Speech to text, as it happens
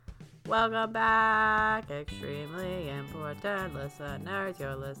Welcome back, extremely important listeners.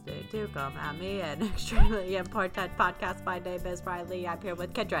 You're listening to Come At Me, an extremely important podcast. My name is Riley. I'm here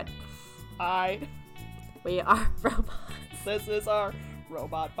with Kindred. Hi. We are robots. This is our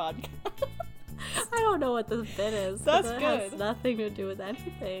robot podcast. I don't know what this bit is. That's it good. Has nothing to do with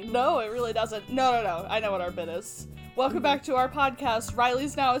anything. No, it really doesn't. No. I know what our bit is. Welcome back to our podcast.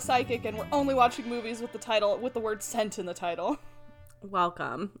 Riley's now a psychic, and we're only watching movies with the word "scent" in the title.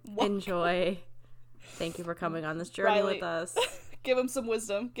 Welcome. Enjoy. Thank you for coming on this journey Riley, with us. Give him some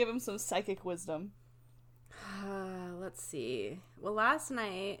wisdom. Give him some psychic wisdom. Let's see. Well, last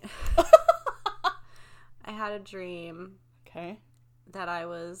night I had a dream. Okay. That I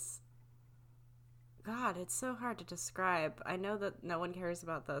was... God, it's so hard to describe. I know that no one cares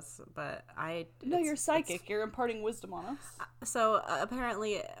about this, but No, you're psychic. You're imparting wisdom on us. So,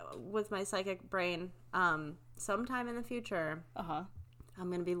 apparently, with my psychic brain, sometime in the future, I'm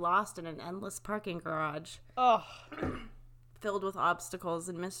going to be lost in an endless parking garage. Oh. Filled with obstacles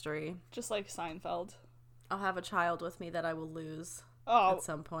and mystery. Just like Seinfeld. I'll have a child with me that I will lose at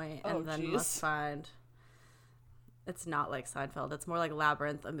some point, and then must find... It's not like Seinfeld. It's more like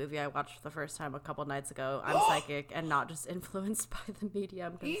Labyrinth, a movie I watched for the first time a couple nights ago. I'm psychic and not just influenced by the media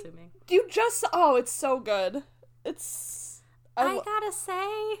I'm consuming. It's so good. I gotta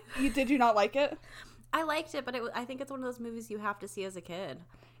say. Did you not like it? I liked it, but I think it's one of those movies you have to see as a kid.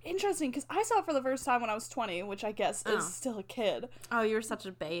 Interesting, because I saw it for the first time when I was 20, which I guess is still a kid. Oh, you were such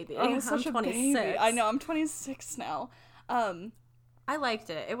a baby. I was such I'm a 26. baby. I know, I'm 26 now. I liked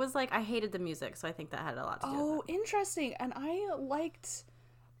it. It was like, I hated the music, so I think that had a lot to do with it. Oh, interesting. And I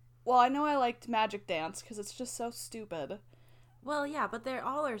know I liked Magic Dance, because it's just so stupid. Well, yeah, but they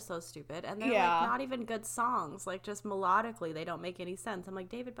all are so stupid, and they're like not even good songs. Like, just melodically, they don't make any sense. I'm like,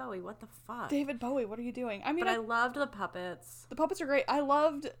 David Bowie, what the fuck? David Bowie, what are you doing? I mean, I loved the puppets. The puppets are great. I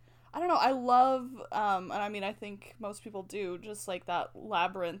love, and I mean, I think most people do, just like that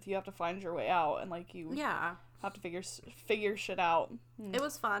labyrinth, you have to find your way out, and like you have to figure shit out. It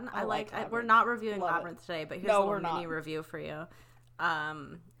was fun. We're Labyrinth. not reviewing Love Labyrinth today, but here's a little mini review for you.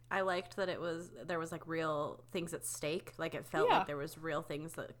 I liked that there was like real things at stake. Like it felt like there was real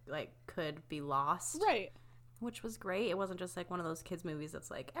things that like could be lost. Right. Which was great. It wasn't just like one of those kids movies that's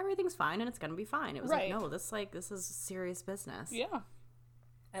like everything's fine and it's gonna be fine. It was like, no, this is serious business. Yeah.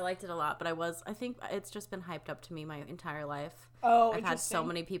 I liked it a lot, but I think it's just been hyped up to me my entire life. Oh, I've had so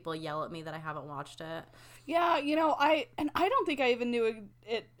many people yell at me that I haven't watched it. Yeah, I don't think I even knew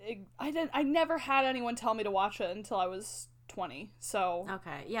it. I never had anyone tell me to watch it until I was 20. So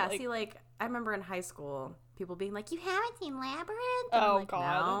okay, yeah. I remember in high school people being like, "You haven't seen Labyrinth?" And I'm like,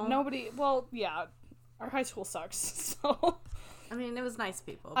 God, no. Nobody. Well, yeah, our high school sucks. So I mean, it was nice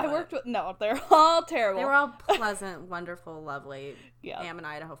people. I worked with they're all terrible. They were all pleasant, wonderful, lovely. Yeah, Am and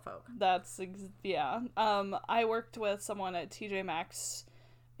Idaho folk. That's I worked with someone at TJ Maxx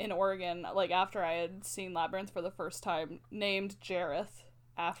in Oregon, like after I had seen Labyrinth for the first time, named Jareth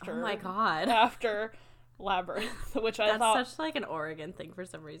after. Oh my God. After Labyrinth, which I thought that's such like an Oregon thing for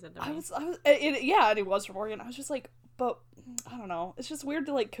some reason. To me. And he was from Oregon. I was just like, but I don't know. It's just weird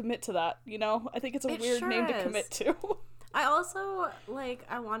to like commit to that, you know? I think it's a weird name to commit to. I also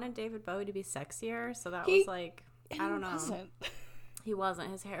I wanted David Bowie to be sexier, so that was like I don't know. He wasn't.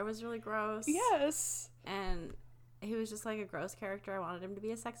 His hair was really gross. Yes. And he was just like a gross character. I wanted him to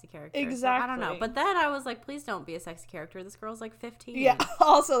be a sexy character. Exactly. So I don't know. But then I was like, please don't be a sexy character. This girl's like 15. Yeah,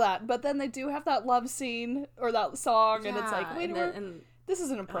 also that. But then they do have that love scene or that song, and it's like, wait, this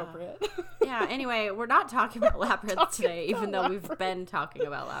isn't appropriate. Yeah, anyway, we're not talking about Labyrinth today, even though we've been talking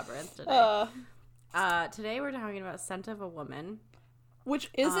about Labyrinth today. Today we're talking about Scent of a Woman.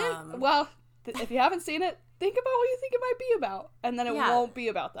 Which isn't, if you haven't seen it, think about what you think it might be about. And then it won't be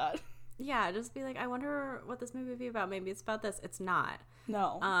about that. Yeah, just be like, I wonder what this movie would be about. Maybe it's about this. It's not.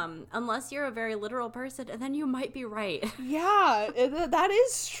 No. Unless you're a very literal person, and then you might be right. Yeah, that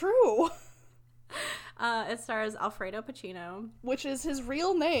is true. It stars Alfredo Pacino. Which is his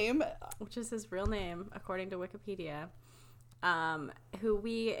real name. According to Wikipedia. Who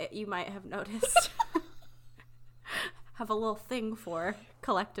you might have noticed, have a little thing for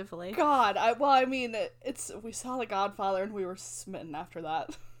collectively. God, we saw The Godfather and we were smitten after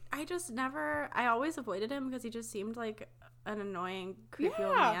that. I always avoided him because he just seemed like an annoying, creepy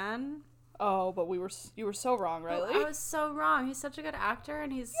old man. Oh, but you were so wrong, Riley. I was so wrong. He's such a good actor,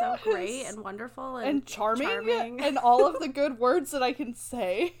 and he's so great and wonderful and charming. And all of the good words that I can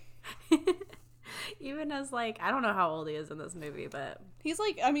say. Even as, like, I don't know how old he is in this movie, but... He's,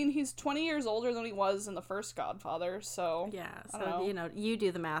 like, I mean, he's 20 years older than he was in the first Godfather, so... Yeah, so, you know, you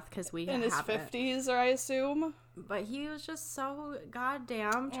do the math, because we in haven't. In his 50s, I assume. But he was just so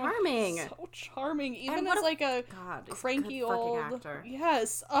goddamn charming. So charming. Even as, like, a cranky old... actor.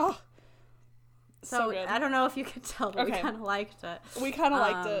 Yes. Oh. So I don't know if you could tell, but we kind of liked it. We kind of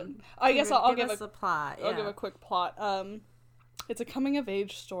liked it. I guess I'll give a plot. I'll give a quick plot. It's a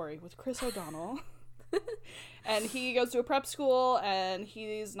coming-of-age story with Chris O'Donnell. And he goes to a prep school, and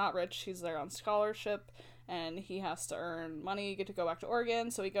he's not rich. He's there on scholarship, and he has to earn money, get to go back to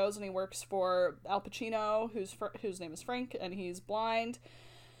Oregon. So he goes and he works for Al Pacino, whose name is Frank, and he's blind.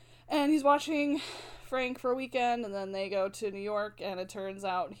 And he's watching Frank for a weekend, and then they go to New York, and it turns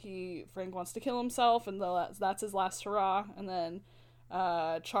out Frank wants to kill himself, and that's his last hurrah. And then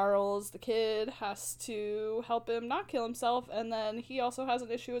Charles, the kid, has to help him not kill himself, and then he also has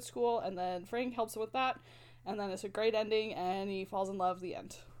an issue at school, and then Frank helps him with that, and then it's a great ending, and he falls in love, the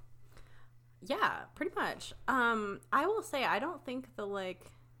end. Yeah, pretty much. I will say, I don't think the,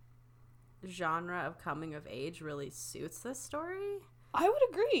 like, genre of coming of age really suits this story. I would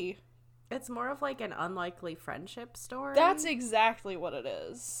agree. It's more of, like, an unlikely friendship story. That's exactly what it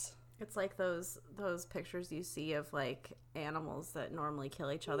is. It's like those pictures you see of, like, animals that normally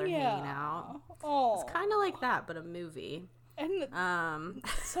kill each other hanging out. Oh. It's kind of like that, but a movie. And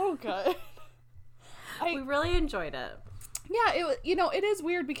so good. We really enjoyed it. Yeah, it is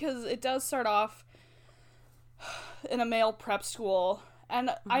weird because it does start off in a male prep school,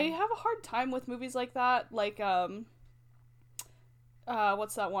 and I have a hard time with movies like that, like,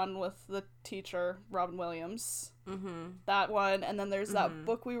 what's that one with the teacher, Robin Williams? Mm-hmm. That one, and then there's that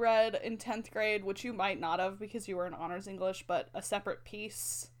book we read in 10th grade, which you might not have because you were in honors English, but A Separate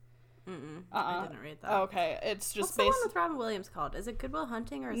Peace. I didn't read that. Okay, it's just what's the one with Robin Williams called? Is it Good Will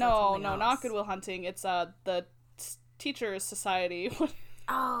Hunting or is that something else? Not Good Will Hunting. It's the Teachers Society.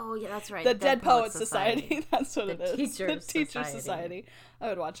 Oh yeah, that's right. The Dead Poets Society. That's what it is. The Teachers Society. I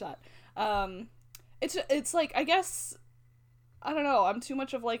would watch that. It's like, I guess, I don't know. I'm too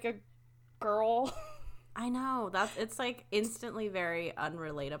much of, like, a girl. I know, it's like instantly very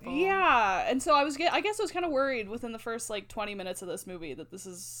unrelatable. Yeah, and so I guess I was kind of worried within the first, like, 20 minutes of this movie that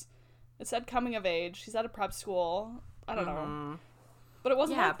it said coming of age. She's at a prep school. I don't know, but it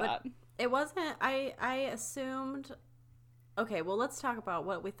wasn't like that. It wasn't. I assumed. Okay, well, let's talk about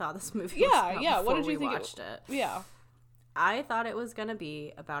what we thought this movie was about. Yeah. What did you think? Watched it? Yeah, I thought it was gonna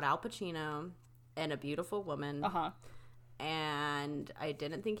be about Al Pacino and a beautiful woman. And I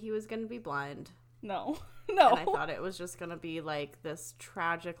didn't think he was gonna be blind. No. And I thought it was just gonna be, like, this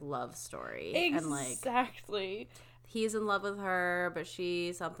tragic love story. Exactly. And, like, he's in love with her, but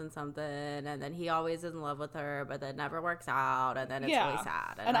she's something, and then he always is in love with her, but that never works out, and then it's really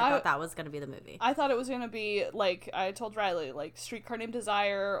sad. And I thought that was gonna be the movie. I thought it was gonna be, like, I told Riley, like, Streetcar Named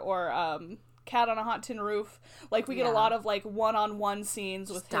Desire, or, Cat on a Hot Tin Roof. Like, we get a lot of, like, one-on-one scenes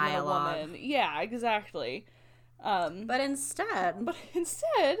with him and a woman. Yeah, exactly. But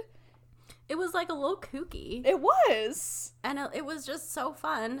instead... it was, like, a little kooky. It was. And it was just so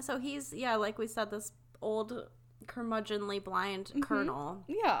fun. So he's, like we said, this old, curmudgeonly blind colonel.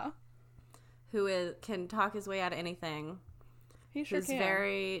 Yeah. Who can talk his way out of anything. He sure can. Who's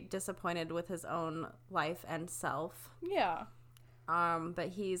very disappointed with his own life and self. Yeah. But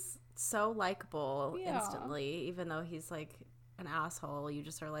he's so likable instantly, even though he's, like, an asshole. You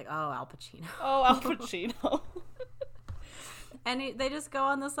just are like, oh, Al Pacino. Oh, Al Pacino. And they just go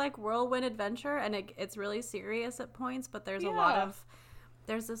on this, like, whirlwind adventure, and it's really serious at points, but there's a lot of...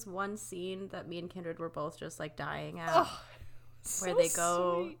 There's this one scene that me and Kindred were both just, like, dying at. Oh, where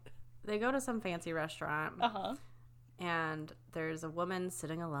they go to some fancy restaurant. And there's a woman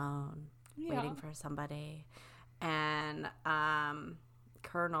sitting alone, waiting for somebody. And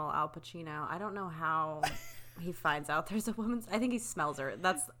Colonel Al Pacino, I don't know how... he finds out there's a woman. I think he smells her.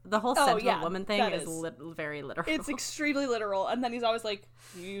 That's the whole sentiment woman thing is very literal. It's extremely literal. And then he's always like,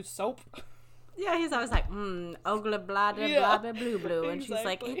 you use soap? Yeah, he's always like, ogla blah blah blah blue blue. And she's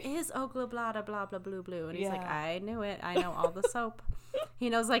like, it is ogla blah blah blah blue blue. And he's like, I knew it. I know all the soap. He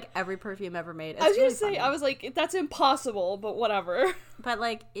knows, like, every perfume ever made. I was gonna say, I was like, that's impossible, but whatever. But,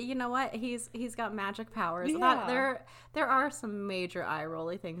 like, you know what? He's got magic powers. Yeah. There are some major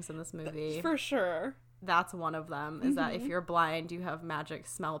eye-rolly things in this movie. For sure. That's one of them, is that if you're blind, you have magic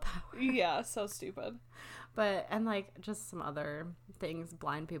smell power. Yeah, so stupid. But, and, like, just some other things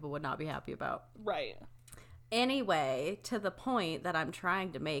blind people would not be happy about. Right. Anyway, to the point that I'm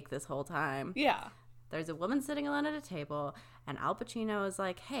trying to make this whole time. Yeah. There's a woman sitting alone at a table, and Al Pacino is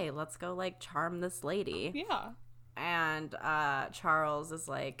like, hey, let's go, like, charm this lady. Yeah. And Charles is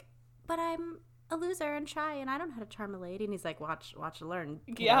like, but I'm a loser and shy, and I don't know how to charm a lady. And he's like, watch and learn.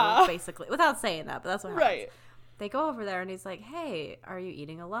 Yeah. Basically, without saying that, but that's what happens. Right. They go over there, and he's like, hey, are you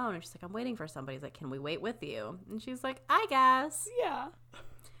eating alone? And she's like, I'm waiting for somebody. He's like, can we wait with you? And she's like, I guess. Yeah.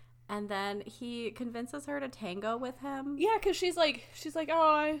 And then he convinces her to tango with him. Yeah, because she's like, oh,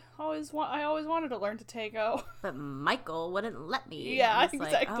 I always wanted to learn to tango. But Michael wouldn't let me. Yeah,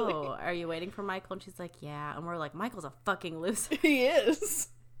 exactly. Like, oh, are you waiting for Michael? And she's like, yeah. And we're like, Michael's a fucking loser. He is.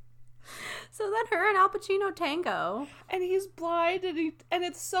 So then her and Al Pacino tango. And he's blind, and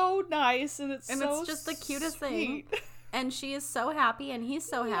it's so nice, and it's just the cutest thing. And she is so happy, and he's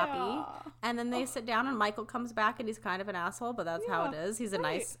so happy. And then they sit down, and Michael comes back, and he's kind of an asshole, but that's how it is. He's a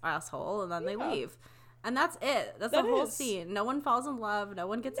nice asshole, and then they leave. And that's it. That's the whole scene. No one falls in love. No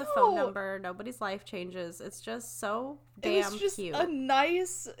one gets a phone number. Nobody's life changes. It's just so damn cute.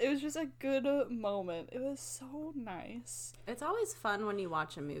 It was just a good moment. It was so nice. It's always fun when you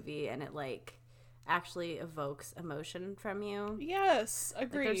watch a movie, and it, like, actually evokes emotion from you. Yes,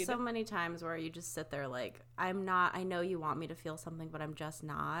 agreed. Like, there's so many times where you just sit there like, I know you want me to feel something, but I'm just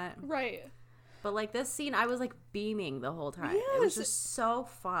not. Right. But, like, this scene, I was, like, beaming the whole time. Yes. It was just so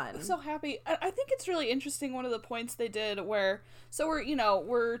fun. I'm so happy. I think it's really interesting, one of the points they did where, so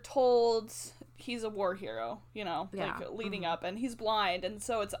we're told he's a war hero, like, leading up, and he's blind, and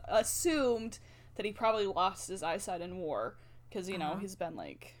so it's assumed that he probably lost his eyesight in war, because, he's been,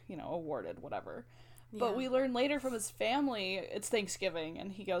 like, awarded, whatever. Yeah. But we learn later from his family, it's Thanksgiving,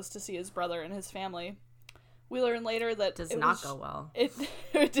 and he goes to see his brother and his family. We learn later that it does not go well.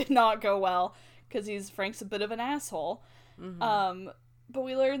 It did not go well, because Frank's a bit of an asshole. Mm-hmm. But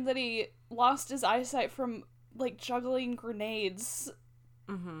we learned that he lost his eyesight from, like, juggling grenades.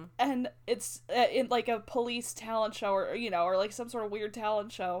 Mm-hmm. And it's in, like, a police talent show, or like some sort of weird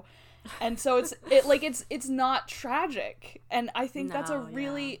talent show. And so it's not tragic. And I think that's a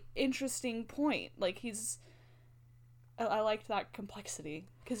really interesting point. Like, I liked that complexity,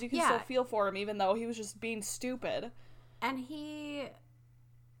 because you can still feel for him, even though he was just being stupid. And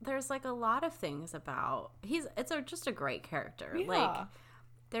there's, like, a lot of things about, just a great character. Yeah. Like,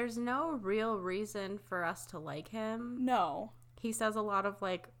 there's no real reason for us to like him. No. He says a lot of,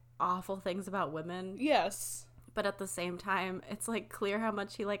 like, awful things about women. Yes. But at the same time, it's, like, clear how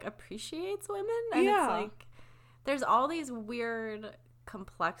much he, like, appreciates women. And it's, like, there's all these weird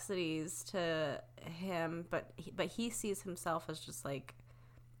complexities to him, but he sees himself as just, like,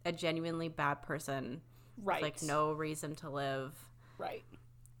 a genuinely bad person. Right. With, like, no reason to live. Right.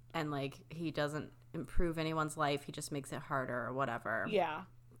 And, like, he doesn't improve anyone's life. He just makes it harder or whatever. Yeah.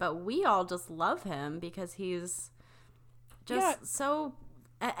 But we all just love him because he's just so...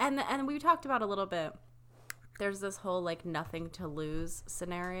 And we talked about a little bit... There's this whole, like, nothing to lose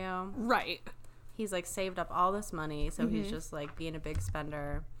scenario. Right. He's, like, saved up all this money, so he's just, like, being a big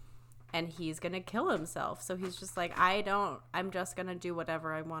spender. And he's gonna kill himself. So he's just like, I'm just gonna do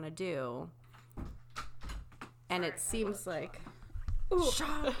whatever I want to do. And it seems like...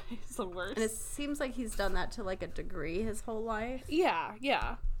 He's the worst. And it seems like he's done that to, like, a degree his whole life. Yeah,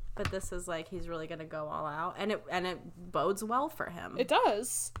 yeah. But this is, like, he's really gonna go all out. And it bodes well for him. It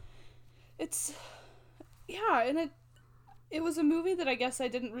does. Yeah, and it was a movie that I guess I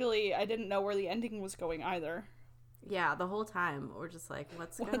didn't know where the ending was going either. Yeah, the whole time we're just like,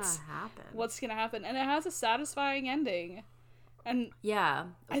 what's gonna happen? What's gonna happen? And it has a satisfying ending. And yeah,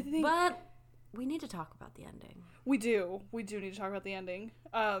 but we need to talk about the ending. We do need to talk about the ending.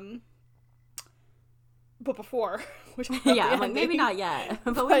 But before we talk about I'm like, maybe not yet,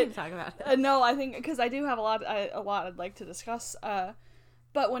 but we need to talk about it. No, I think because I do have a lot I'd like to discuss.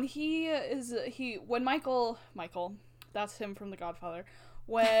 But when when Michael, that's him from The Godfather.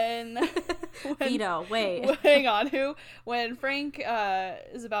 When Vito, wait. Hang on, when Frank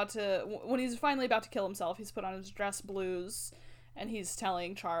when he's finally about to kill himself, he's put on his dress blues, and he's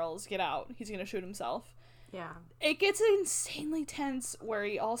telling Charles, get out, he's gonna shoot himself. Yeah. It gets insanely tense where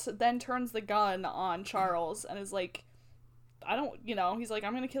he also then turns the gun on Charles and is like, he's like,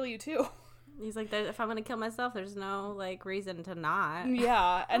 I'm gonna kill you too. He's like, if I'm gonna kill myself, there's no, like, reason to not.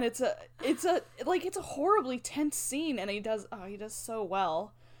 Yeah, and it's a horribly tense scene, and he does so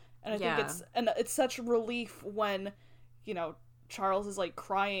well, and I think it's such relief when, Charles is, like,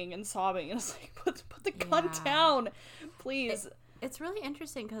 crying and sobbing, and it's like, put the gun down, please. It's really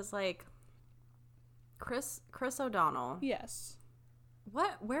interesting because, like, Chris O'Donnell. Yes.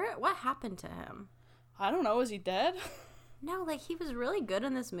 What happened to him? I don't know. Is he dead? No, like, he was really good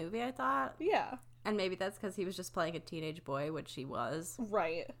in this movie, I thought. Yeah. And maybe that's because he was just playing a teenage boy, which he was.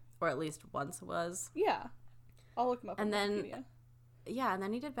 Right. Or at least once was. Yeah. I'll look him up on Wikipedia. Yeah, and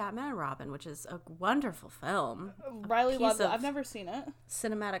then he did Batman and Robin, which is a wonderful film. Riley loved it. I've never seen it.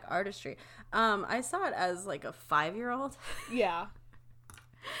 Cinematic artistry. I saw it as like a 5-year-old. Yeah.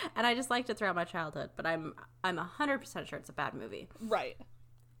 And I just liked it throughout my childhood, but I'm 100% sure it's a bad movie. Right.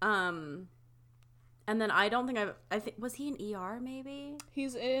 And then I don't think I think was he in ER maybe?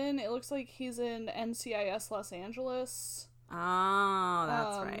 It looks like he's in NCIS Los Angeles. Oh,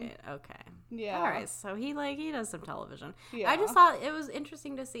 that's right. Okay. Yeah. All right. So he does some television. Yeah. I just thought it was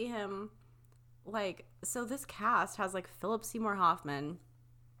interesting to see him, like, so this cast has like Philip Seymour Hoffman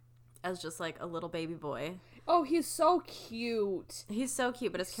as just like a little baby boy. Oh, he's so cute. He's so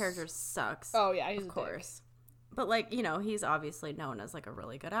cute, but his character sucks. Oh yeah, he's of course. But like, you know, he's obviously known as like a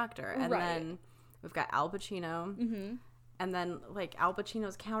really good actor. And then we've got Al Pacino. Mm-hmm. And then, like, Al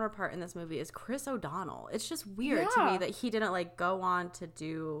Pacino's counterpart in this movie is Chris O'Donnell. It's just weird to me that he didn't, like, go on to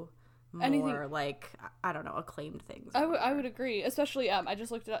do more, like, I don't know, acclaimed things. I would agree. Especially, I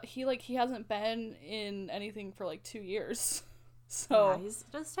just looked it up. He hasn't been in anything for, like, 2 years. So. Yeah, he's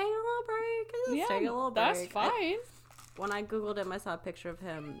just taking a little break. That's fine. When I Googled him, I saw a picture of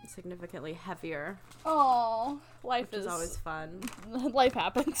him significantly heavier. Oh, life is always fun. Life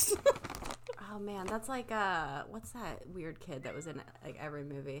happens. Oh man, that's like what's that weird kid that was in like every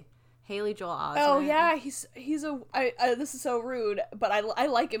movie? Haley Joel Osment. Oh yeah, he's this is so rude, but I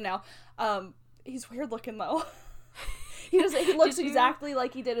like him now. He's weird looking though. He looks exactly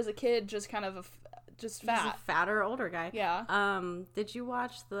like he did as a kid, just kind of just fat. He's a fatter older guy. Yeah. Did you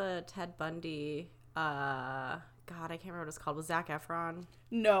watch the Ted Bundy? God, I can't remember what it's called. With Zac Efron?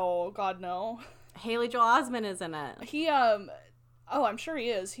 No, God no. Haley Joel Osment is in it. He Oh, I'm sure he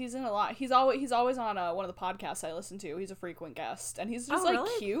is. He's in a lot. He's always on one of the podcasts I listen to. He's a frequent guest, and he's just really?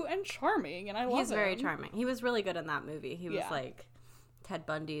 Cute and charming, and I love him. He's very charming. He was really good in that movie. He was like Ted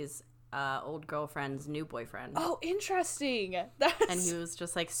Bundy's old girlfriend's new boyfriend. Oh, interesting. And he was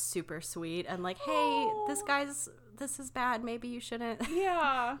just like super sweet and like, hey, this is bad. Maybe you shouldn't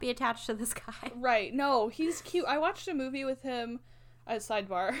be attached to this guy. Right. No, he's cute. I watched a movie with him.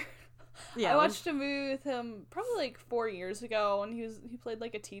 Sidebar. Yeah, I watched a movie with him probably like 4 years ago, and he played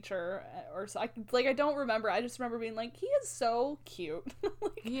like a teacher or so. I don't remember. I just remember being like, he is so cute.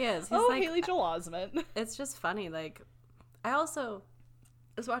 Like, he is. He's like, Haley Joel Osment. It's just funny. Like, I also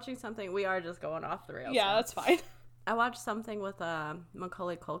was watching something. We are just going off the rails. Yeah, now. That's fine. I watched something with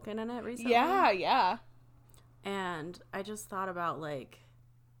Macaulay Culkin in it recently. Yeah. And I just thought about like,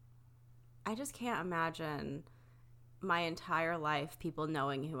 I just can't imagine my entire life people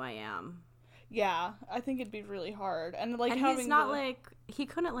knowing who I am. Yeah, I think it'd be really hard. And like, he's not like, he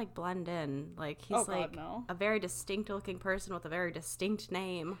couldn't like blend in. Like, he's a very distinct looking person with a very distinct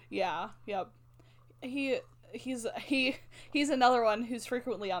name. Yeah. Yep. He's another one who's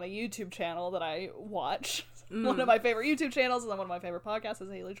frequently on a YouTube channel that I watch. One of my favorite YouTube channels, and then one of my favorite podcasts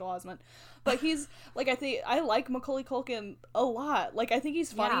is Haley Joel Osment. But he's like, I like Macaulay Culkin a lot. Like, I think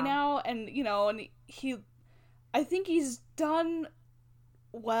he's funny now, and you know, and I think he's done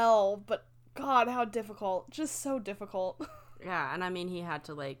well, but God, how difficult. Just so difficult. Yeah, and I mean, he had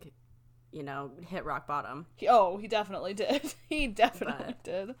to, like, you know, hit rock bottom. He definitely did. He definitely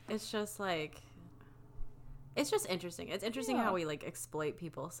did. It's just, like, it's just interesting. It's interesting how we, like, exploit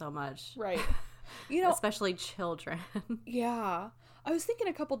people so much. Right. You know, especially children. Yeah. I was thinking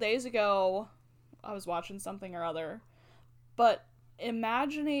a couple days ago, I was watching something or other, but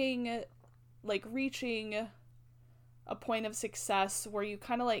imagining, like, reaching a point of success where you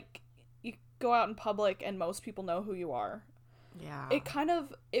kind of like, you go out in public and most people know who you are. Yeah.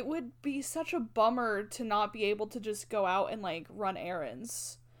 It would be such a bummer to not be able to just go out and like run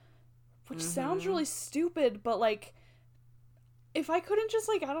errands, which sounds really stupid, but like, if I couldn't just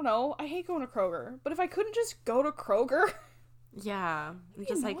like, I don't know, I hate going to Kroger, but if I couldn't just go to Kroger. Yeah.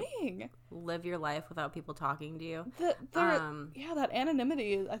 Just annoying. Like live your life without people talking to you. That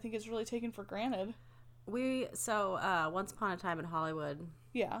anonymity I think is really taken for granted. Once upon a time in Hollywood,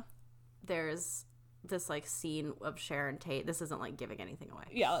 there's this like scene of Sharon Tate. This isn't like giving anything away.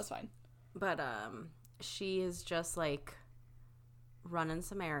 Yeah, that's fine. But she is just like running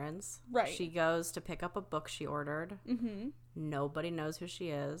some errands. Right. She goes to pick up a book she ordered. Mm-hmm. Nobody knows who she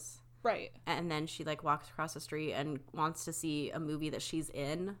is. Right. And then she like walks across the street and wants to see a movie that she's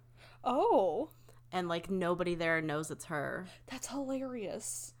in. Oh. And like nobody there knows it's her. That's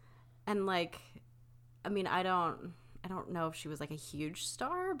hilarious. And like, I mean, I don't know if she was like a huge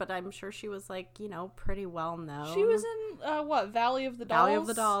star, but I'm sure she was like, you know, pretty well known. She was in Valley of the Dolls? Valley of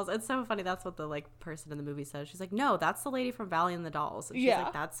the Dolls. It's so funny. That's what the like person in the movie says. She's like, no, that's the lady from Valley and the Dolls. And she's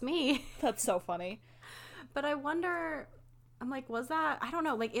like, that's me. That's so funny. But I wonder, I'm like, was that, I don't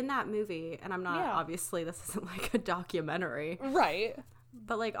know, like in that movie, and I'm not, obviously this isn't like a documentary. Right.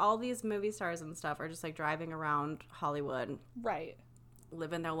 But like all these movie stars and stuff are just like driving around Hollywood. Right.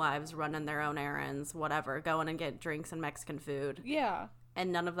 Living their lives, running their own errands, whatever, going and get drinks and Mexican food. Yeah.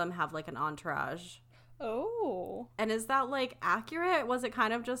 And none of them have like an entourage. Oh. And is that like accurate? Was it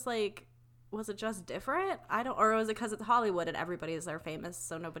kind of just like, was it just different? Or was it because it's Hollywood and everybody is there famous,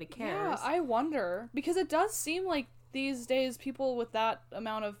 so nobody cares? Yeah, I wonder. Because it does seem like these days people with that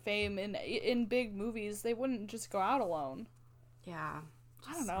amount of fame in big movies, they wouldn't just go out alone. Yeah.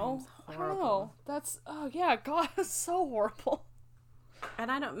 I don't know. That's, oh yeah, God, it's so horrible.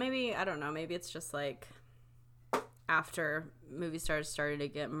 And maybe it's just like after movie stars started to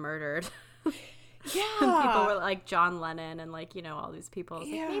get murdered. Yeah. People were like John Lennon and like, you know, all these people.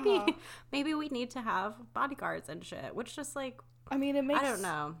 Like, maybe we need to have bodyguards and shit, which just like, I mean, it makes, I don't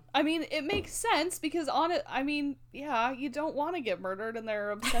know. I mean, it makes sense because you don't want to get murdered and there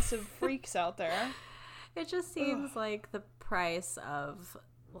are obsessive freaks out there. It just seems like the price of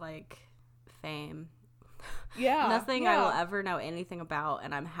like fame. Yeah. Nothing I will ever know anything about,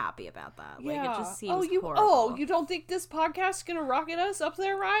 and I'm happy about that. Like, it just seems horrible. Oh, you don't think this podcast is gonna rocket us up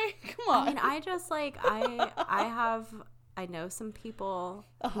there, Ryan? Come on. I mean, I just like I know some people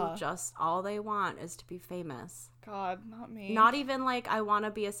who just all they want is to be famous. God, not me. Not even like I want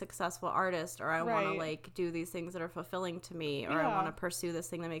to be a successful artist, or I want to like do these things that are fulfilling to me, or I want to pursue this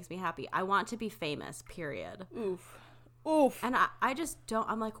thing that makes me happy. I want to be famous, period. Oof. And I just don't,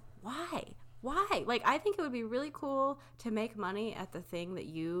 I'm like, why? Like, I think it would be really cool to make money at the thing that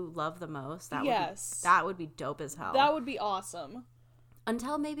you love the most. That would be dope as hell. That would be awesome.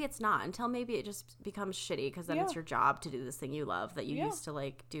 Until maybe it's not. Until maybe it just becomes shitty because then it's your job to do this thing you love that you used to,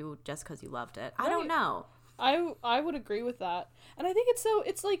 like, do just because you loved it. Right. I don't know. I would agree with that. And I think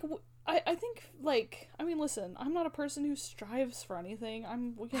it's like, I think, like, I mean, listen, I'm not a person who strives for anything.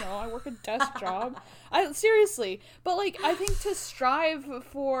 I work a desk job. Seriously. But, like, I think to strive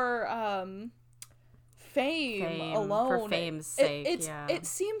for, fame alone. For fame's sake, it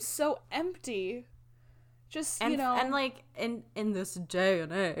seems so empty. Just, and like, in this day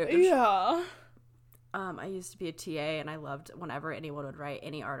and age. Yeah. I used to be a TA, and I loved whenever anyone would write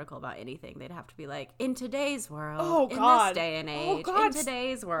any article about anything, they'd have to be like, in today's world, in this day and age, in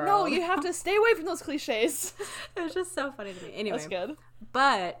today's world. No, you have to stay away from those cliches. It was just so funny to me. Anyway. That's good.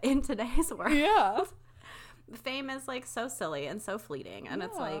 But in today's world, yeah, fame is like so silly and so fleeting, and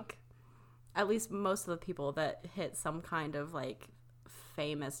it's like, at least most of the people that hit some kind of like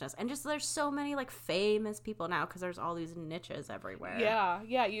famousness, and just there's so many like famous people now because there's all these niches everywhere. Yeah,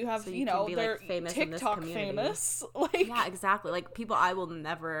 you have, so can be, they're like, famous TikTok in this community. Famous, like, yeah, exactly, like people I will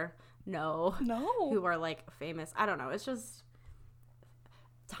never know who are like famous. I don't know, it's just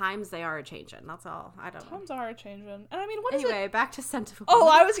times they are a-changing, that's all. I don't know. Times are a-changing. And I mean, what anyway, is it? Back to sentiment. Oh,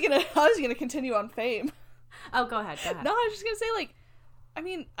 I was gonna continue on fame. Oh, go ahead. No, I was just gonna say, like, I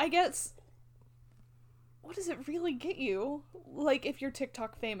mean, I guess, what does it really get you? Like, if you're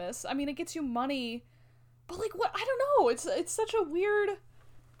TikTok famous, I mean, it gets you money, but like, what? I don't know. It's such a weird.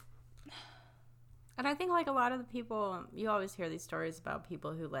 And I think like a lot of the people, you always hear these stories about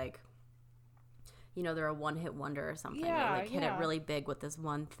people who like, you know, they're a one-hit wonder or something. Yeah, they like hit it really big with this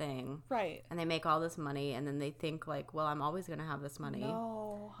one thing, right? And they make all this money, and then they think like, well, I'm always gonna have this money.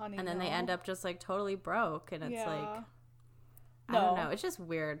 No, honey. And then they end up just like totally broke, and it's like. I don't know. It's just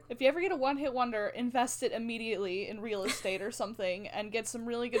weird. If you ever get a one-hit wonder, invest it immediately in real estate or something and get some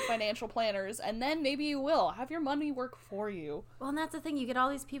really good financial planners, and then maybe you will. Have your money work for you. Well, and that's the thing. You get all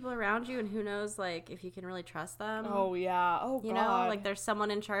these people around you, and who knows, like, if you can really trust them. Oh, yeah. Oh, God. You know, like, there's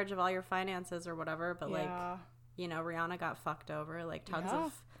someone in charge of all your finances or whatever, but, like, you know, Rihanna got fucked over. Like, tons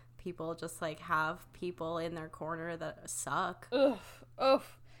of people just, like, have people in their corner that suck. Ugh.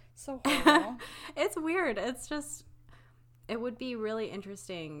 So horrible. It's weird. It's just... It would be really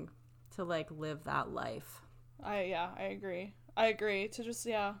interesting to like live that life. I agree. To just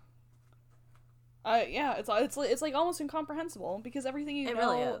it's like almost incomprehensible because everything you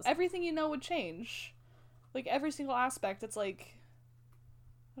know would change. Like every single aspect, it's like,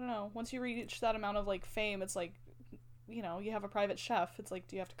 I don't know, once you reach that amount of like fame, it's like, you know, you have a private chef. It's like,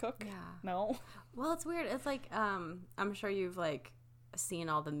 do you have to cook? Yeah. No. Well, it's weird. It's like I'm sure you've like seen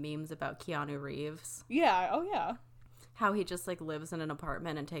all the memes about Keanu Reeves. Yeah. Oh yeah. How he just, like, lives in an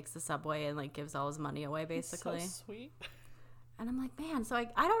apartment and takes the subway and, like, gives all his money away, basically. That's so sweet. And I'm like, man, so, I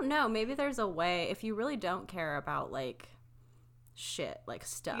don't know. Maybe there's a way, if you really don't care about, like, shit, like,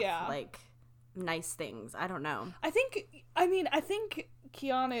 stuff, like, nice things. I don't know. I think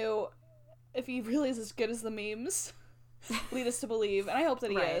Keanu, if he really is as good as the memes lead us to believe, and I hope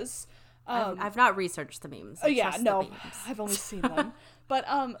that he is, I've not researched the memes. Yeah, no, I've only seen them. But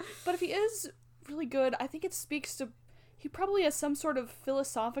if he is really good, I think it speaks to he probably has some sort of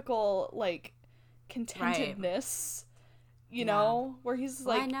philosophical like contentedness, you know, where he's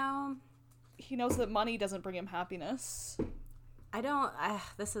like, I know he knows that money doesn't bring him happiness. I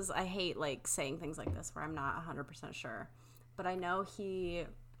hate like saying things like this where I'm not 100% sure, but I know he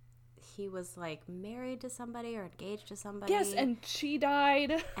was like married to somebody or engaged to somebody. Yes, and she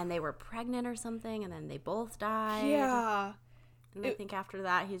died. And they were pregnant or something, and then they both died. Yeah. And I think after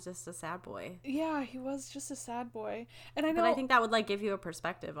that, he's just a sad boy. Yeah, he was just a sad boy. And I know. But I think that would like give you a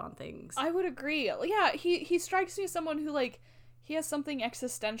perspective on things. I would agree. Yeah, he strikes me as someone who like he has something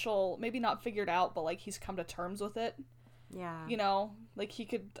existential, maybe not figured out, but like he's come to terms with it. Yeah. You know, like he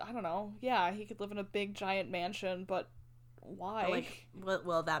could, I don't know. Yeah, he could live in a big giant mansion, but why? Like,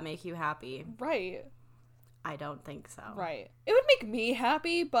 will that make you happy? Right. I don't think so. Right. It would make me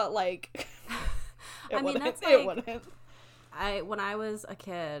happy, but like I mean, that's like, it wouldn't. When I was a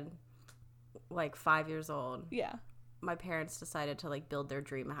kid, like 5 years old, yeah, my parents decided to like build their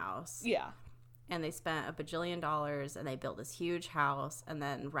dream house. Yeah. And they spent $1 bajillion and they built this huge house, and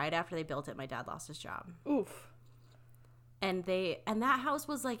then right after they built it, my dad lost his job. Oof. And that house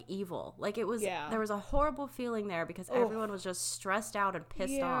was like evil. Like it was there was a horrible feeling there because everyone was just stressed out and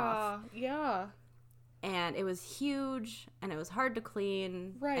pissed off. Yeah. And it was huge and it was hard to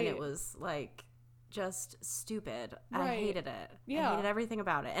clean. Right. And it was like just stupid. Right. I hated it. Yeah. I hated everything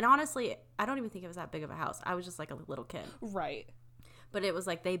about it. And honestly, I don't even think it was that big of a house. I was just like a little kid. Right. But it was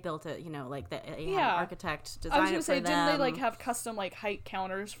like they built it, you know, like the architect designed it for them. I was gonna say, didn't they like have custom like height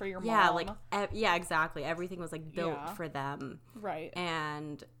counters for your mom? Yeah, exactly. Everything was like built for them. Right.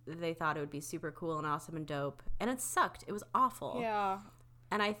 And they thought it would be super cool and awesome and dope. And it sucked. It was awful. Yeah.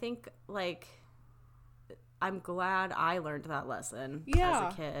 And I think like I'm glad I learned that lesson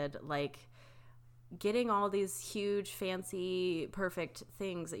as a kid. Like getting all these huge, fancy, perfect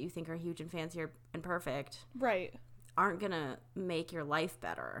things that you think are huge and fancy and perfect. Right. Aren't gonna make your life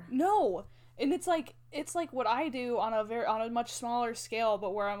better. No. And it's like what I do on a much smaller scale,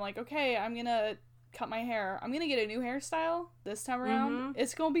 but where I'm like, okay, I'm gonna cut my hair. I'm gonna get a new hairstyle this time around. Mm-hmm.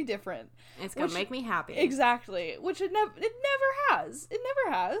 It's gonna be different. It's gonna make me happy. Exactly. Which it never has. It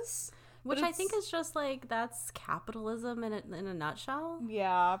never has. Which I think is just like that's capitalism in a nutshell.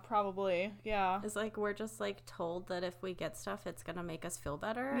 Yeah, probably. Yeah. It's like we're just like told that if we get stuff, it's gonna make us feel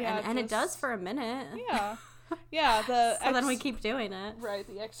better, yeah, and it does for a minute. Yeah. Yeah, so then we keep doing it. Right,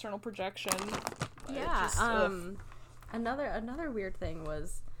 the external projection. Yeah. Another weird thing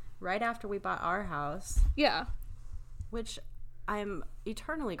was right after we bought our house. Yeah. Which I'm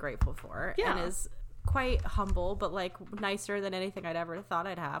eternally grateful for. Yeah. And is quite humble, but like nicer than anything I'd ever thought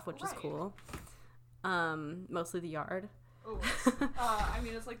I'd have, which is cool. Mostly the yard. Oh, I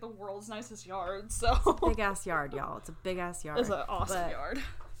mean, it's like the world's nicest yard, so. Big ass yard, y'all. It's a big ass yard. It's an awesome yard.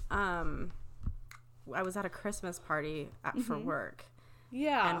 I was at a Christmas party for work.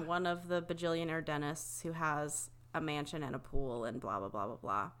 Yeah. And one of the bajillionaire dentists who has a mansion and a pool and blah, blah, blah, blah,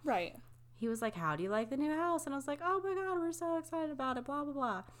 blah. Right. He was like, how do you like the new house? And I was like, oh my God, we're so excited about it, blah, blah,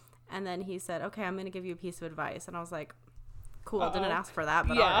 blah. And then he said, okay, I'm going to give you a piece of advice. And I was like, cool, didn't ask for that,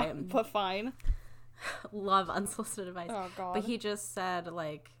 but all right. But fine. Love unsolicited advice. Oh, God. But he just said,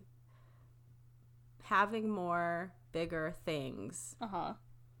 like, having more bigger things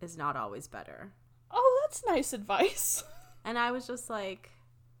is not always better. Oh, that's nice advice. And I was just like,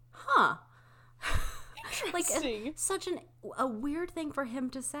 huh. Interesting. Like, such a weird thing for him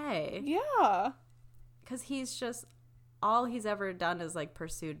to say. Yeah. Because he's just, all he's ever done is, like,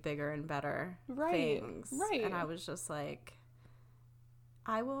 pursued bigger and better things. Right. And I was just like,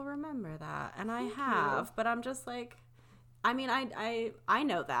 I will remember that. And I have. But I'm just like, I mean, I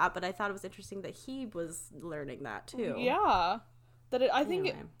know that, but I thought it was interesting that he was learning that, too. Yeah. I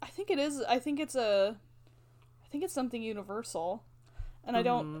think it's something universal, and I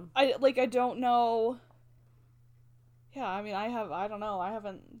don't know. Yeah, I mean, I don't know. I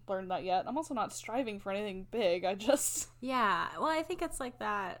haven't learned that yet. I'm also not striving for anything big. Yeah. Well, I think it's like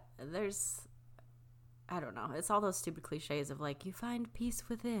that. I don't know. It's all those stupid cliches of like, you find peace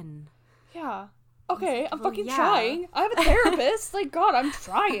within. Yeah. Okay, I'm fucking trying. I have a therapist. Like, God, I'm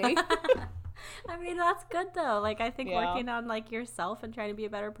trying. I mean, that's good though. Like, I think working on like yourself and trying to be a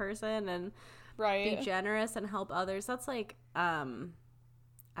better person and be generous and help others. That's like, I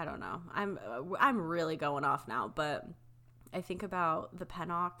don't know. I'm really going off now, but I think about the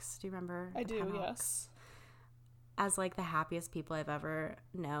Pennocks. Do you remember? I do. Pennocks? Yes. As like the happiest people I've ever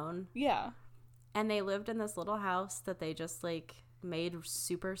known. Yeah. And they lived in this little house that they just like made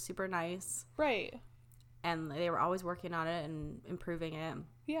super, super nice. Right. And they were always working on it and improving it.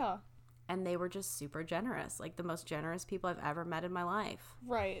 Yeah. and they were just super generous, like the most generous people I've ever met in my life.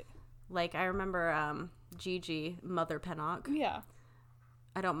 Right. Like, I remember Gigi, Mother Pennock. Yeah.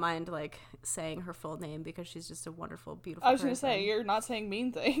 I don't mind, like, saying her full name because she's just a wonderful, beautiful I was person. going to say, you're not saying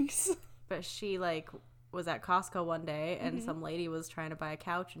mean things. But she, like, was at Costco one day, and some lady was trying to buy a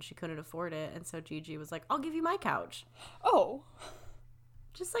couch, and she couldn't afford it, and so Gigi was like, I'll give you my couch. Oh.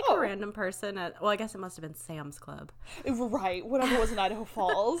 Just, like, a random person at, well, I guess it must have been Sam's Club. Right, whatever was in Idaho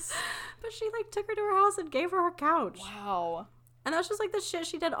Falls. But she, like, took her to her house and gave her couch. Wow. And that's just, like, the shit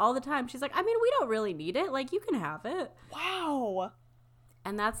she did all the time. She's like, I mean, we don't really need it. Like, you can have it. Wow.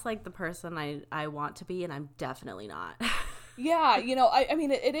 And that's, like, the person I want to be, and I'm definitely not. Yeah, you know, I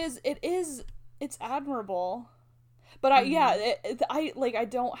mean, it's admirable. But I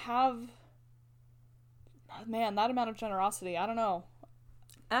don't have, man, that amount of generosity. I don't know.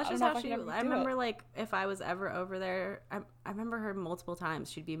 That's just how she, I remember, like, if I was ever over there, I remember her multiple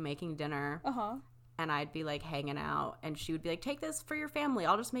times. She'd be making dinner. Uh-huh. And I'd be, like, hanging out, and she would be like, take this for your family.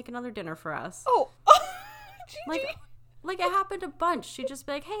 I'll just make another dinner for us. Oh. Like, it happened a bunch. She'd just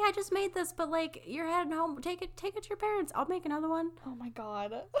be like, hey, I just made this, but, like, you're heading home. Take it to your parents. I'll make another one. Oh, my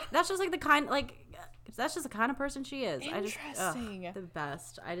God. That's just, like, that's just the kind of person she is. Interesting. The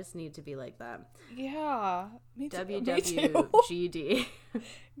best. I just need to be like that. Yeah. Me too. WWGD.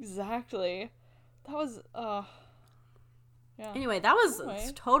 Exactly. That was, yeah. Anyway, that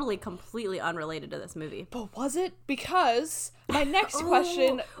was totally, completely unrelated to this movie. But was it? Because my next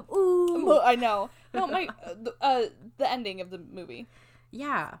question... Ooh. I know. No, the ending of the movie.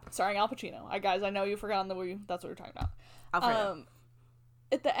 Yeah. Starring Al Pacino. Guys, I know you've forgotten the movie. That's what we're talking about. Alfredo.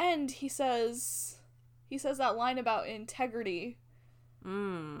 At the end, he says that line about integrity.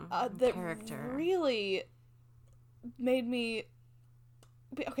 That character. Really made me...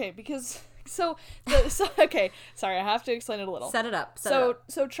 Okay, because... okay, sorry, I have to explain it a little. Set it up. So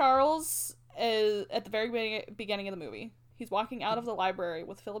Charles is at the very beginning of the movie. He's walking out of the library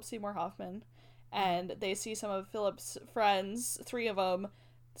with Philip Seymour Hoffman, and they see some of Philip's friends, 3 of them,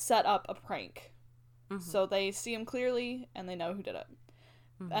 set up a prank. Mm-hmm. So they see him clearly, and they know who did it.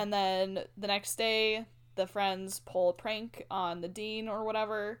 Mm-hmm. And then the next day, the friends pull a prank on the dean or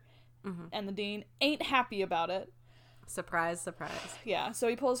whatever, and the dean ain't happy about it. Surprise, surprise. Yeah, so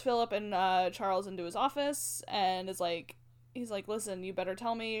he pulls Philip and Charles into his office and he's like, listen, you better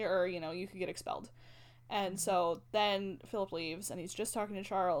tell me or, you could get expelled. And so then Philip leaves and he's just talking to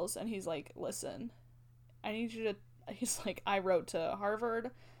Charles and he's like, listen, I need you to, he's like, I wrote to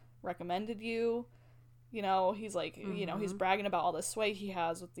Harvard, recommended you, he's like, he's bragging about all the sway he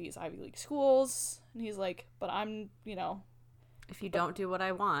has with these Ivy League schools. And he's like, but I'm, if you don't do what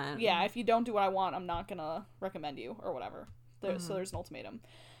I want. Yeah, if you don't do what I want, I'm not gonna recommend you or whatever. So there's an ultimatum.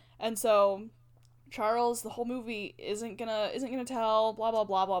 And so Charles, the whole movie, isn't gonna tell, blah, blah,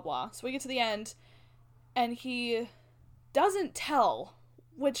 blah, blah, blah. So we get to the end, and he doesn't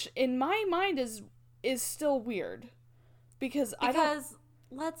which in my mind is still weird. Because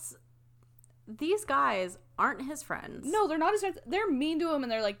these guys aren't his friends. No, they're not his friends. They're mean to him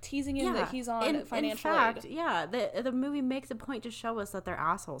and they're like teasing him that he's on financial aid. Yeah, the movie makes a point to show us that they're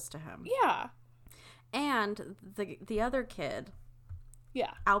assholes to him. Yeah. And the other kid,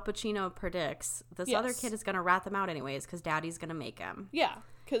 yeah, Al Pacino predicts this other kid is going to rat them out anyways because daddy's going to make him. Yeah.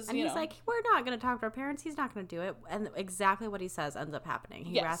 And he's like, we're not going to talk to our parents. He's not going to do it. And exactly what he says ends up happening.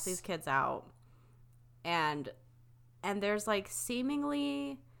 He rats these kids out. And there's like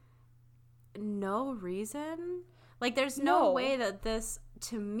seemingly no reason. Like there's no way that this,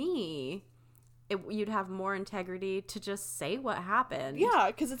 to me, you'd have more integrity to just say what happened. Yeah,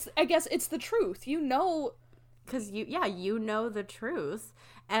 because I guess it's the truth. Because you know the truth.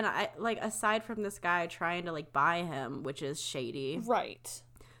 And I like, aside from this guy trying to like buy him, which is shady. Right.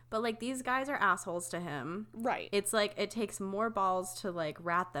 But like these guys are assholes to him. Right. It's like it takes more balls to like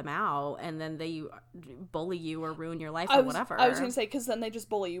rat them out and then they bully you or ruin your life or whatever. I was going to say, because then they just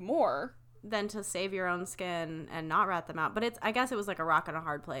bully you more. Than to save your own skin and not rat them out. But I guess it was like a rock and a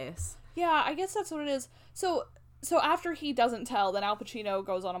hard place. Yeah, I guess that's what it is. So after he doesn't tell, then Al Pacino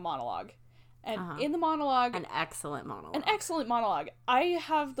goes on a monologue. And in the monologue... An excellent monologue. I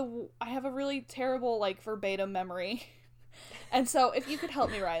have a really terrible, like, verbatim memory. And so, if you could help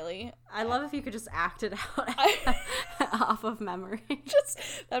me, Riley... I love if you could just act it out off of memory.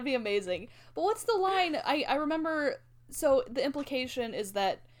 That'd be amazing. But what's the line? I remember... So, the implication is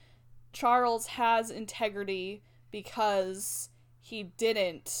that Charles has integrity because he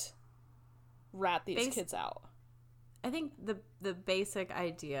didn't rat these kids out. I think the basic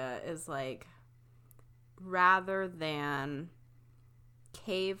idea is like, rather than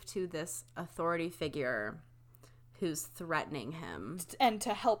cave to this authority figure who's threatening him. And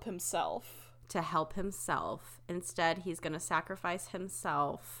to help himself. Instead, he's going to sacrifice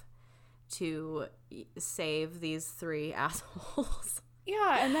himself to save these 3 assholes.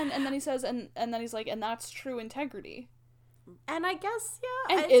 Yeah, and then he says, and then he's like, and that's true integrity. And I guess,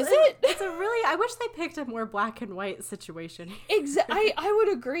 yeah. And is it? It's a really, I wish they picked a more black and white situation. I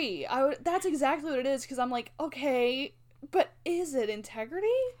would agree. That's exactly what it is, because I'm like, okay, but is it integrity?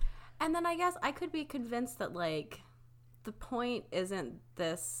 And then I guess I could be convinced that, like, the point isn't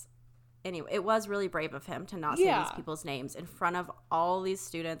this. Anyway, it was really brave of him to not say these people's names in front of all these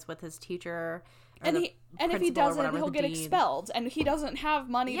students with his teacher. And if he doesn't, he'll get expelled. And he doesn't have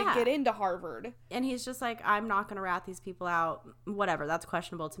money to get into Harvard. And he's just like, I'm not going to rat these people out. Whatever. That's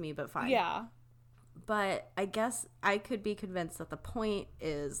questionable to me, but fine. Yeah. But I guess I could be convinced that the point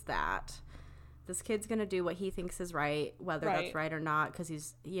is that this kid's going to do what he thinks is right, whether that's right or not, because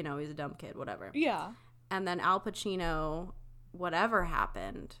he's a dumb kid, whatever. Yeah. And then Al Pacino, whatever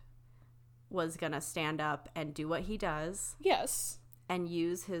happened, was going to stand up and do what he does. Yes. And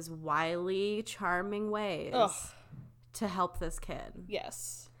use his wily, charming ways to help this kid.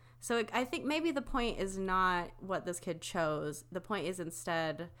 Yes. So I think maybe the point is not what this kid chose. The point is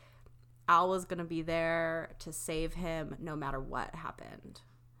instead Al was going to be there to save him no matter what happened.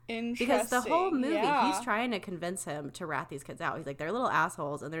 Interesting. Because the whole movie, he's trying to convince him to rat these kids out. He's like, they're little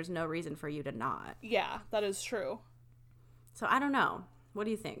assholes and there's no reason for you to not. Yeah, that is true. So I don't know. What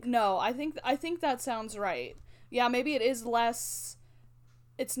do you think? No, I think that sounds right. Yeah, maybe it is less...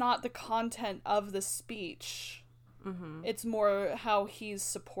 It's not the content of the speech. Mm-hmm. It's more how he's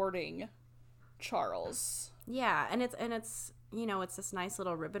supporting Charles. Yeah, and it's it's this nice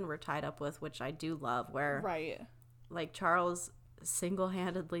little ribbon we're tied up with, which I do love, where like Charles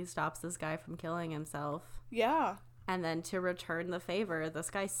single-handedly stops this guy from killing himself. Yeah. And then to return the favor,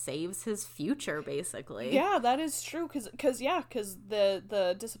 this guy saves his future, basically. Yeah, that is true. Because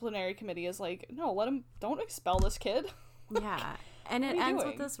the disciplinary committee is like, no, don't expel this kid. Yeah. And it ends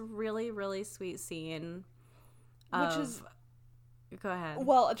with this really, really sweet scene. Which is... Go ahead.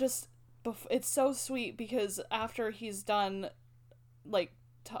 Well, it's so sweet because after he's done, like,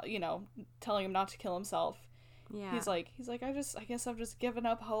 telling him not to kill himself, he's like, I guess I've just given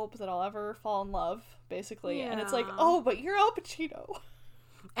up hope that I'll ever fall in love, basically. Yeah. And it's like, oh, but you're Al Pacino.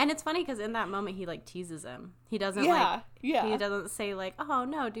 And it's funny because in that moment he like teases him. He doesn't he doesn't say like, oh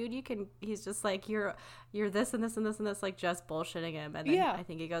no, dude, you can. He's just like, you're this and this and this and this, like just bullshitting him. And then I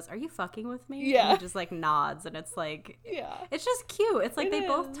think he goes, are you fucking with me? Yeah. And he just like nods, and it's like, it's just cute. It's like they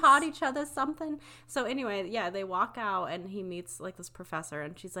both taught each other something. So anyway, they walk out and he meets like this professor,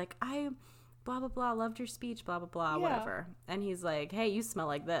 and she's like, I blah blah blah, loved your speech, blah blah blah, whatever. And he's like, hey, you smell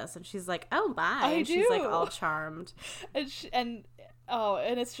like this. And she's like, oh bye. And she's like all charmed.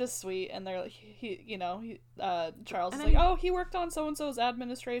 And it's just sweet, and they're like, Charles is like, oh, he worked on so-and-so's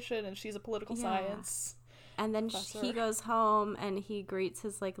administration, and she's a political science. And then he goes home, and he greets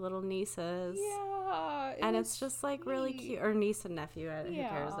his, like, little nieces. Yeah. And it's just, like, really cute. Or niece and nephew, who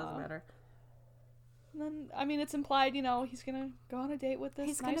cares, doesn't matter. And then, I mean, it's implied, he's gonna go on a date with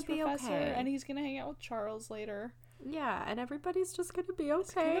this nice professor, and he's gonna hang out with Charles later. Yeah, and everybody's just gonna be okay.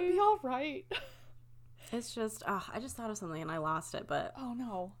 It's gonna be all right. It's just, I just thought of something and I lost it, but... Oh,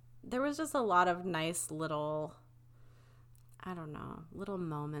 no. There was just a lot of nice little, I don't know, little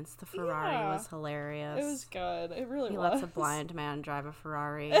moments. The Ferrari was hilarious. It was good. It really was. He lets a blind man drive a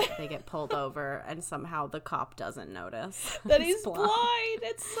Ferrari. They get pulled over, and somehow the cop doesn't notice that he's blind.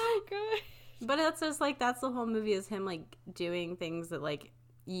 It's so good. But it's just, like, that's the whole movie, is him, like, doing things that, like,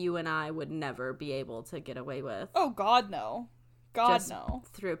 you and I would never be able to get away with. Oh, God, no. No.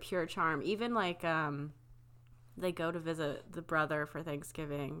 Through pure charm. Even, like, they go to visit the brother for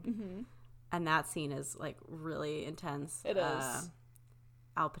Thanksgiving, mm-hmm. and that scene is, like, really intense. It is.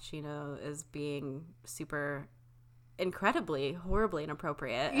 Al Pacino is being incredibly, horribly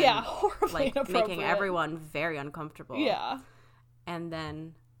inappropriate. Yeah, horribly inappropriate. Making everyone very uncomfortable. Yeah. And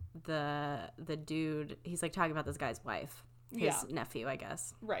then the dude, he's, like, talking about this guy's wife. His nephew, I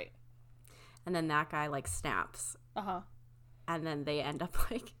guess. Right. And then that guy, like, snaps. Uh-huh. And then they end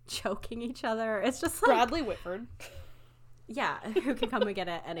up, like, choking each other. It's just like... Bradley Whitford. Yeah, who can come and get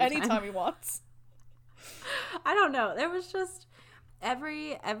it anytime. Anytime he wants. I don't know. There was just...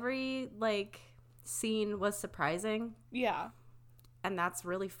 Every like, scene was surprising. Yeah. And that's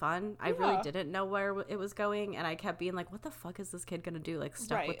really fun. I really didn't know where it was going. And I kept being like, what the fuck is this kid gonna do? Like,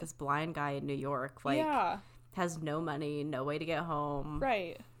 stuck with this blind guy in New York. Like, has no money, no way to get home.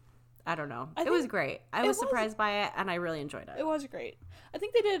 Right. I don't know. It was great. I was surprised by it, and I really enjoyed it. It was great. I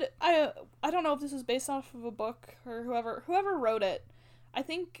think they did... I don't know if this is based off of a book or whoever wrote it. I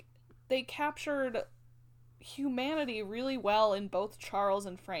think they captured humanity really well in both Charles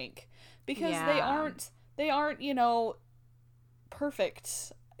and Frank, because they aren't, you know,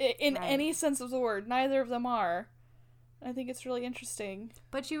 perfect in any sense of the word. Neither of them are. I think it's really interesting.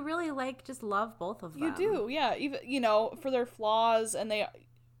 But you really, like, just love both of them. You do, yeah. Even, you know, for their flaws, and they...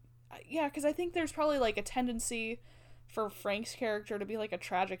 Yeah, because I think there's probably, like, a tendency for Frank's character to be, like, a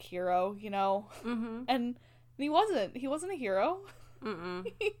tragic hero, you know? Mm-hmm. And he wasn't. He wasn't a hero.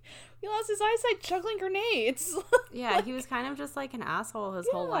 Mm-mm. He lost his eyesight juggling grenades. Yeah, he was kind of just, like, an asshole his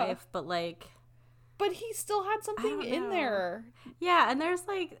whole life, but, like... But he still had something in there. Yeah, and there's,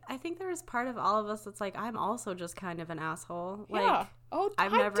 like, I think there's part of all of us that's like, I'm also just kind of an asshole. Like, yeah. Oh,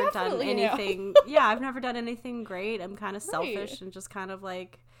 I've never done anything. Yeah, I've never done anything great. I'm kind of selfish and just kind of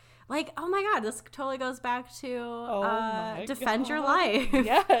like, oh my God, this totally goes back to Defend Your Life.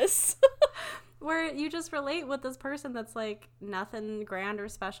 Yes. Where you just relate with this person that's, like, nothing grand or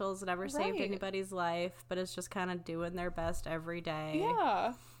special, has never saved anybody's life, but is just kind of doing their best every day.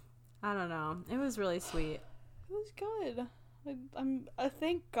 Yeah. I don't know. It was really sweet. It was good. I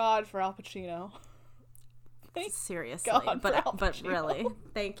thank God for Al Pacino. Seriously, God but really,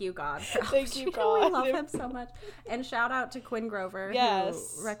 thank you, God. For Al Thank Pacino. you, God. We love him so much. And shout out to Quinn Grover,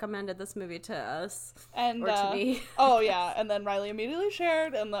 who recommended this movie to us, and to me. Oh yeah, and then Riley immediately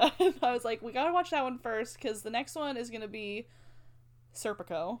shared, and then I was like, we gotta watch that one first, because the next one is gonna be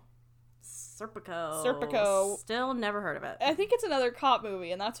Serpico. Still never heard of it. I think it's another cop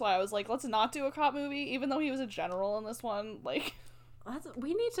movie, and that's why I was like, let's not do a cop movie, even though he was a general in this one. Like,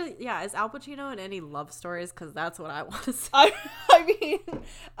 we need to. Yeah, is Al Pacino in any love stories? Because that's what I want to see.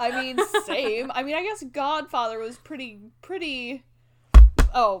 I mean, same. I mean, I guess Godfather was pretty.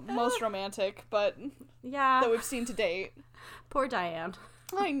 Most romantic, but yeah, that we've seen to date. Poor Diane.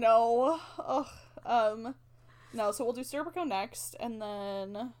 I know. Ugh. No, so we'll do Serpico next, and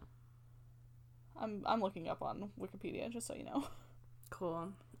then. I'm looking up on Wikipedia, just so you know.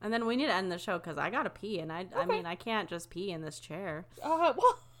 Cool. And then we need to end the show, because I gotta pee, and I mean, I can't just pee in this chair.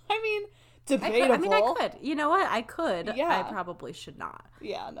 Well, I mean, debatable. I could. You know what? I could. Yeah. I probably should not.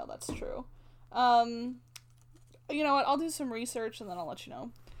 Yeah, no, that's true. You know what? I'll do some research, and then I'll let you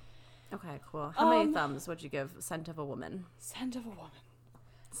know. Okay, cool. How many thumbs would you give Scent of a Woman? Scent of a Woman.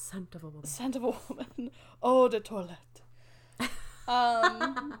 Scent of a Woman. Scent of a Woman. Eau de toilette.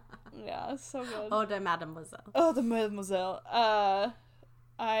 Yeah, it's so good. Oh, de Mademoiselle. Oh, the Mademoiselle.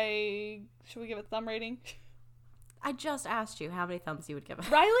 Should we give it a thumb rating? I just asked you how many thumbs you would give it.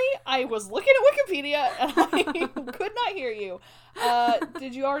 Riley, I was looking at Wikipedia and I could not hear you.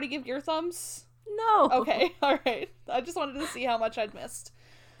 Did you already give your thumbs? No. Okay, alright. I just wanted to see how much I'd missed.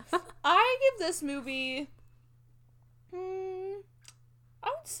 I give this movie, I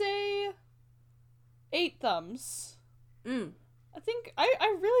would say 8 thumbs. I think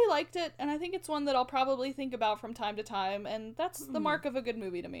I really liked it, and I think it's one that I'll probably think about from time to time, and that's the mark of a good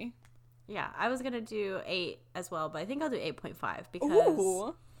movie to me. Yeah, I was going to do 8 as well, but I think I'll do 8.5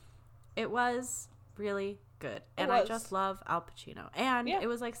 because it was really good. And I just love Al Pacino. And it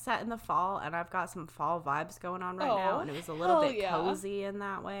was, like, set in the fall, and I've got some fall vibes going on right now, and it was a little bit cozy in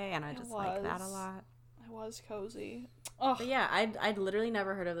that way, and I just like that a lot. It was cozy. But yeah, I'd literally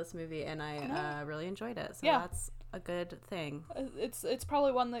never heard of this movie, and I really enjoyed it, so that's a good thing. It's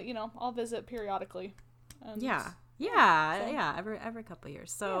probably one that, you know, I'll visit periodically. And every couple of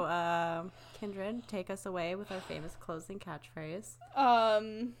years. So Kindred, take us away with our famous closing catchphrase.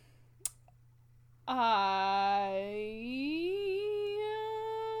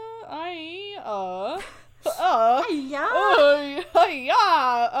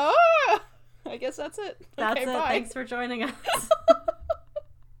 I guess that's it. That's okay, it. bye. Thanks for joining us.